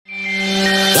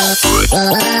Oh,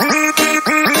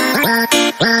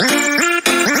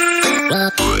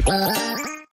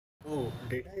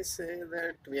 did I say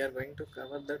that we are going to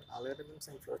cover that algorithms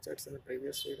and flowcharts in the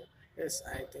previous video? Yes,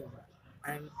 I think,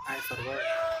 and I forgot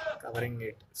covering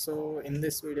it. So in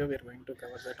this video, we are going to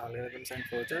cover that algorithms and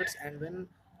flowcharts, and then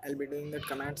I'll be doing that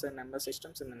commands and number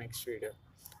systems in the next video.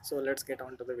 So let's get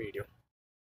on to the video.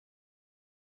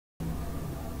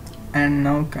 And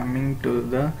now coming to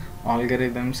the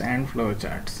algorithms and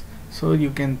flowcharts. So you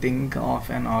can think of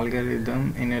an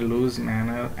algorithm in a loose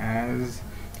manner as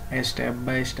a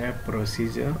step-by-step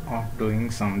procedure of doing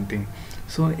something.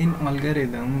 So in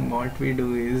algorithm, what we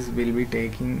do is we'll be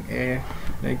taking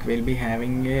we'll be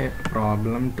having a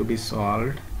problem to be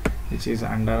solved, which is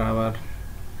under our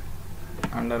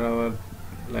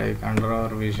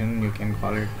vision, you can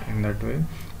call it in that way.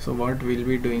 So what we'll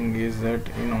be doing is that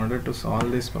in order to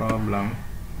solve this problem,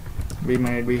 we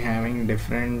might be having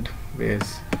different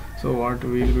ways. So what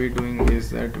we'll be doing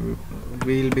is that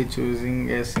we'll be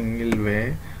choosing a single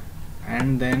way,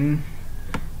 and then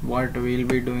what we'll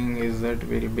be doing is that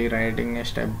we'll be writing a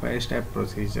step-by-step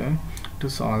procedure to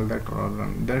solve that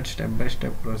problem. That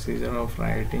step-by-step procedure of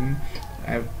writing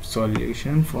a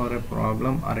solution for a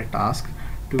problem or a task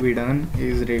to be done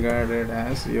is regarded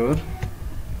as your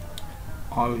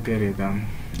algorithm.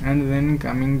 And then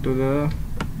coming to the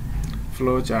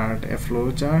flowchart, a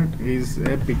flowchart is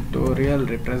a pictorial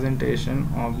representation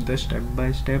of the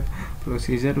step-by-step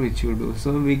procedure which you do.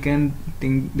 So we can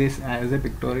think this as a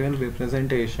pictorial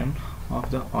representation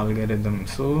of the algorithm.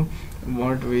 So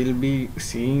what we'll be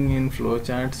seeing in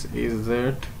flowcharts is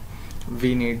that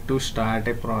we need to start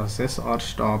a process or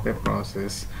stop a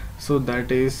process. So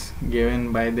that is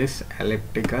given by this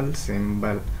elliptical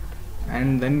symbol.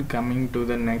 And then coming to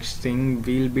the next thing,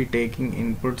 we'll be taking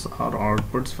inputs or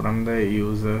outputs from the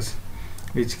users,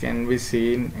 which can be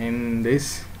seen in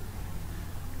this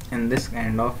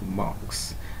kind of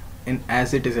box. And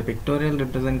as it is a pictorial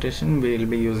representation, we will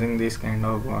be using this kind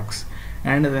of box.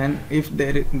 And then if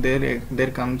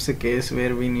there comes a case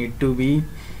where we need to be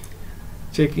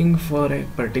checking for a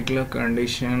particular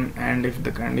condition, and if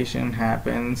the condition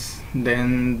happens,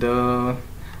 then the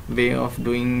way of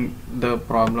doing the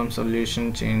problem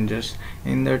solution changes.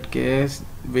 In that case,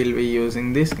 we'll be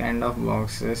using this kind of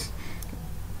boxes.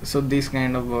 So these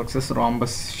kind of boxes,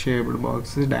 rhombus shaped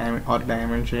boxes or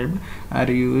diamond shaped, are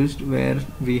used where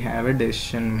we have a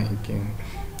decision making.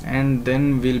 And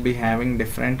then we'll be having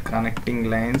different connecting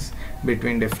lines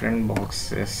between different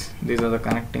boxes. These are the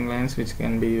connecting lines which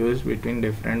can be used between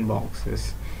different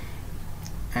boxes.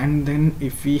 And then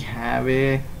if we have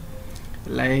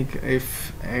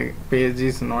if a page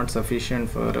is not sufficient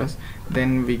for us,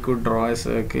 then we could draw a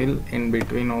circle in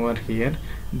between over here.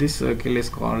 This circle is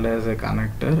called as a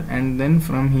connector, and then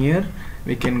from here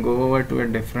we can go over to a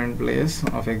different place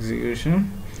of execution.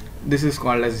 This is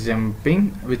called as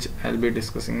jumping, which I'll be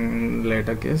discussing in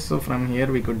later case. So from here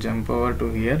we could jump over to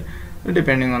here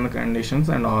depending on the conditions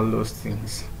and all those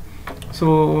things.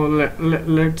 So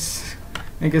let's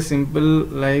make a simple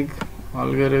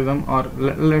algorithm, or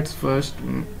let's first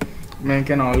make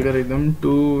an algorithm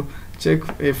to check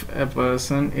if a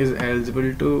person is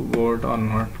eligible to vote or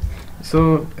not.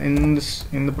 So in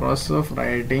the process of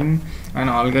writing an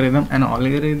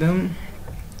algorithm,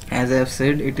 as I have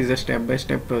said, it is a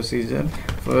step-by-step procedure.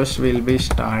 First we'll be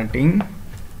starting.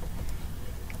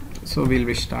 So we'll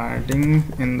be starting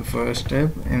in the first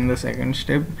step. In the second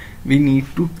step, we need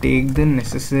to take the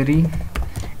necessary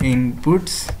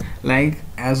inputs. Like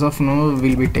as of now,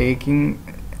 we'll be taking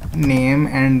name,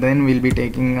 and then we'll be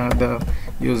taking the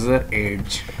user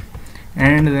age.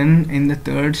 And then in the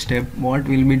third step, what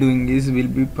we'll be doing is we'll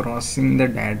be processing the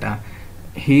data.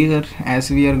 Here,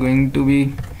 as we are going to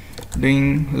be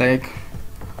doing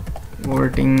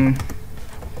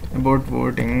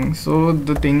voting, so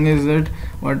the thing is that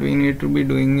what we need to be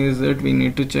doing is that we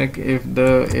need to check if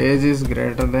the age is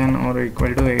greater than or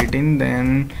equal to 18,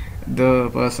 then the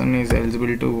person is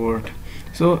eligible to vote.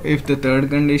 So if the third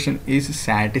condition is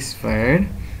satisfied,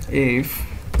 if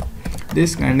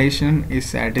this condition is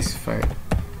satisfied,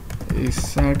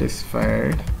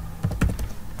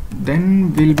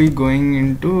 then we'll be going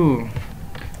into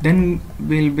the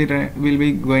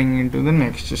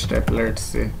next step. Let's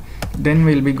say then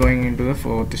we'll be going into the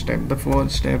fourth step. The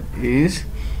fourth step is,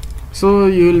 so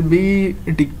you'll be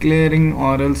declaring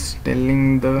or else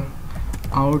telling the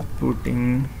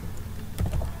outputting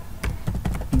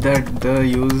that the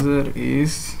user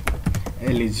is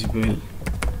eligible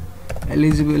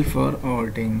for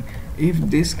voting. If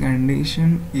this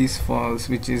condition is false,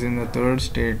 which is in the third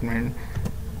statement,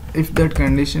 if that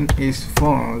condition is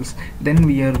false, then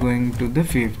we are going to the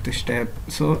fifth step.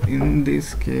 So in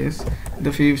this case,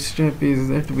 the fifth step is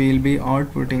that we'll be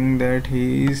outputting that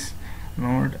he is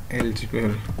not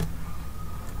eligible,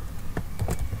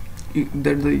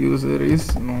 that the user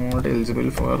is not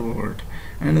eligible for vote.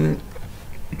 And then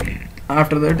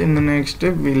after that, in the next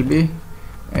step, we'll be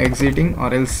exiting,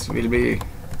 or else we'll be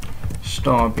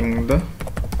stopping the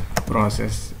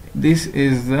process. This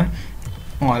is the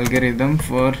algorithm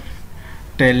for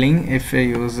telling if a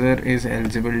user is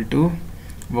eligible to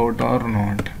vote or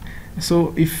not.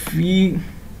 So if we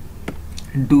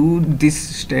do these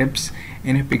steps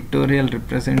in a pictorial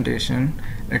representation,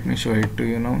 let me show it to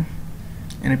you now.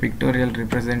 In a pictorial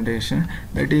representation,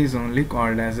 that is only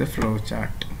called as a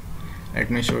flowchart. Let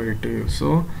me show it to you.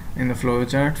 So in the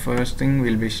flowchart, first thing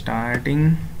we'll be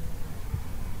starting,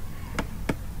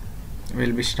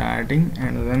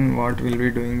 and then what we'll be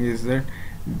doing is that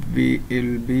we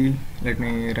will be, let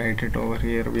me write it over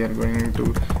here, we are going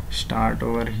to start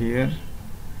over here.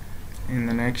 In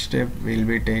the next step, we'll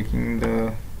be taking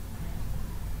the,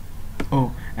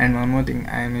 oh, and one more thing,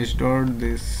 I missed out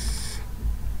this,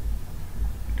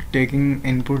 taking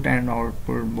input and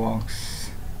output box.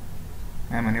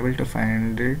 I'm unable to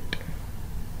find it,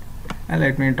 and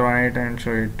let me draw it and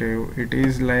show it to you. It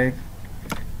is like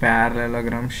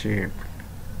parallelogram shaped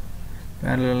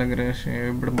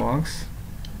box,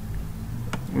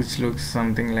 which looks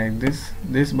something like this.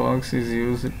 This box is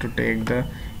used to take the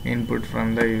input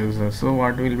from the user. So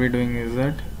what we'll be doing is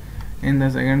that in the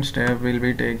second step, we'll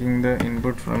be taking the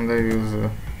input from the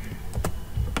user.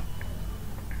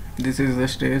 This is the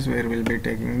stage where we'll be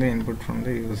taking the input from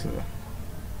the user.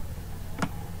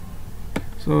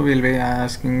 So we'll be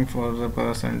asking for the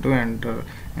person to enter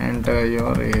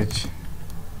your age,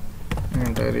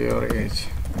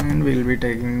 and we'll be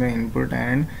taking the input,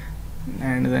 and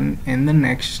then in the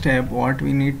next step, what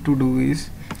we need to do is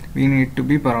we need to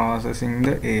be processing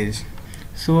the age.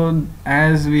 So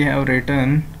as we have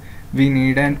written, we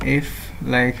need an if,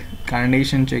 like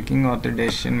condition checking or the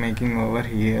decision making over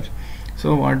here.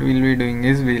 So what we'll be doing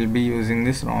is we'll be using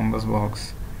this rhombus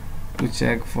box to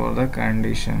check for the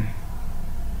condition.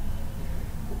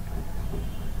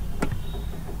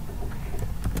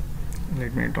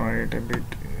 Let me draw it a bit,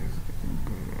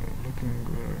 looking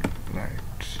good, right?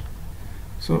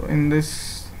 So in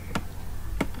this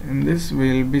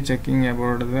we'll be checking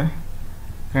about the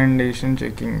condition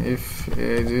checking, if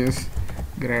age is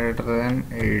greater than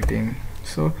 18.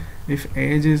 So if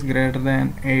age is greater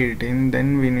than 18,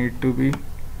 then we need to be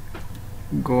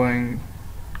going,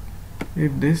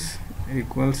 if this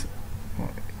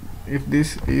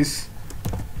is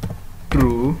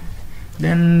true,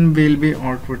 then we'll be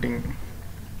outputting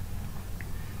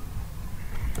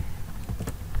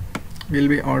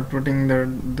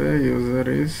that the user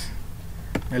is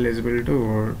eligible to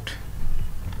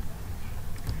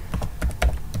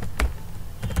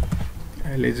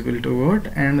vote,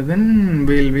 and then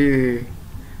we'll be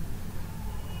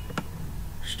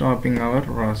stopping our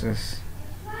process.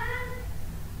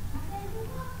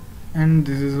 And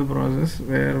this is a process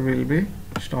where we'll be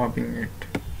stopping it.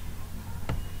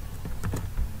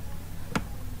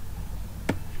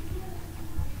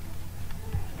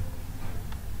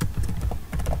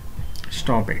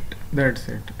 Stop it, that's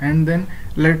it. And then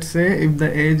let's say if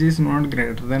the age is not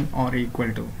greater than or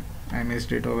equal to, I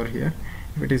missed it over here,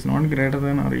 if it is not greater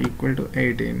than or equal to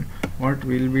 18, what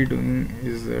we'll be doing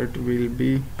is that we'll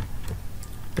be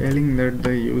telling that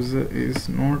the user is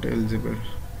not eligible.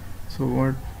 So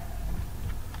what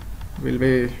we'll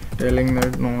be telling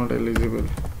that not eligible,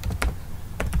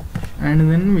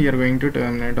 and then we are going to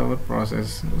terminate our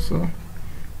process. So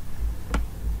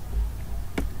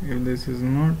if this is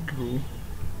not true,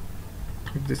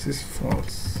 if this is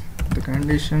false, the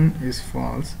condition is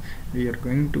false, we are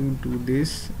going to do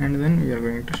this, and then we are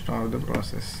going to stop the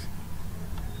process.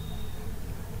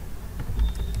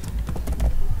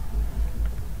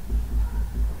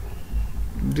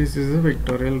 This is a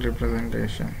pictorial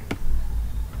representation.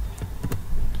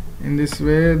 In this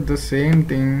way, the same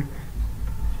thing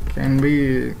can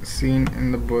be seen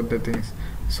in both the things.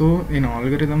 So in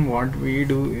algorithm, what we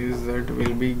do is that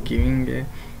we'll be giving a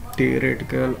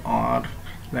theoretical or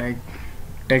like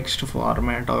text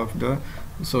format of the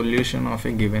solution of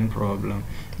a given problem,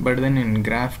 but then in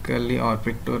graphically or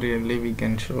pictorially we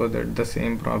can show that the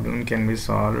same problem can be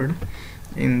solved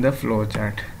in the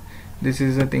flowchart. This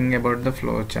is the thing about the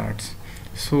flowcharts.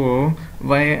 So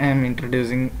why I am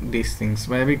introducing these things?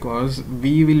 Why? Because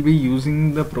we will be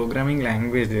using the programming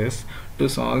languages to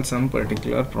solve some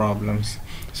particular problems.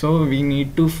 So we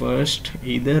need to first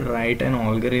either write an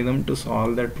algorithm to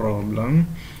solve that problem,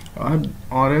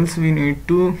 or else we need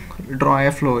to draw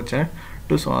a flowchart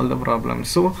to solve the problem.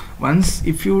 So once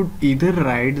if you either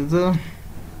write the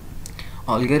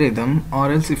algorithm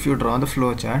or else if you draw the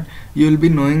flowchart, you will be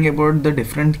knowing about the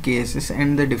different cases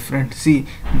and the different, see,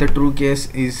 the true case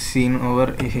is seen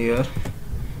over here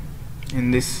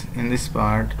in this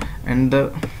part, and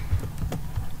the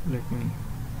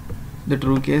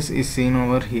true case is seen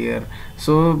over here.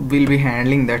 So we'll be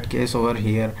handling that case over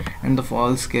here, and the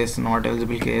false case, not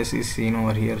eligible case, is seen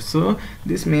over here. So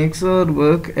this makes our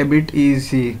work a bit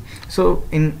easy. So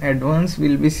in advance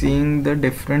we'll be seeing the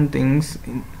different things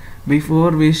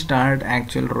before we start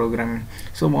actual programming.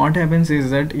 So what happens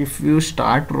is that if you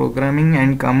start programming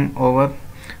and come over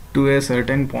to a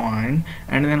certain point,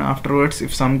 and then afterwards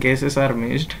if some cases are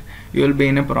missed, you will be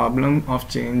in a problem of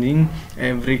changing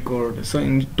every code. So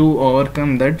to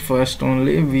overcome that, first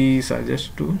only we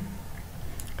suggest to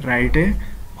write a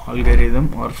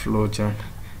algorithm or flowchart.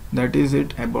 That is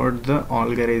it about the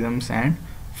algorithms and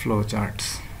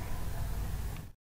flowcharts.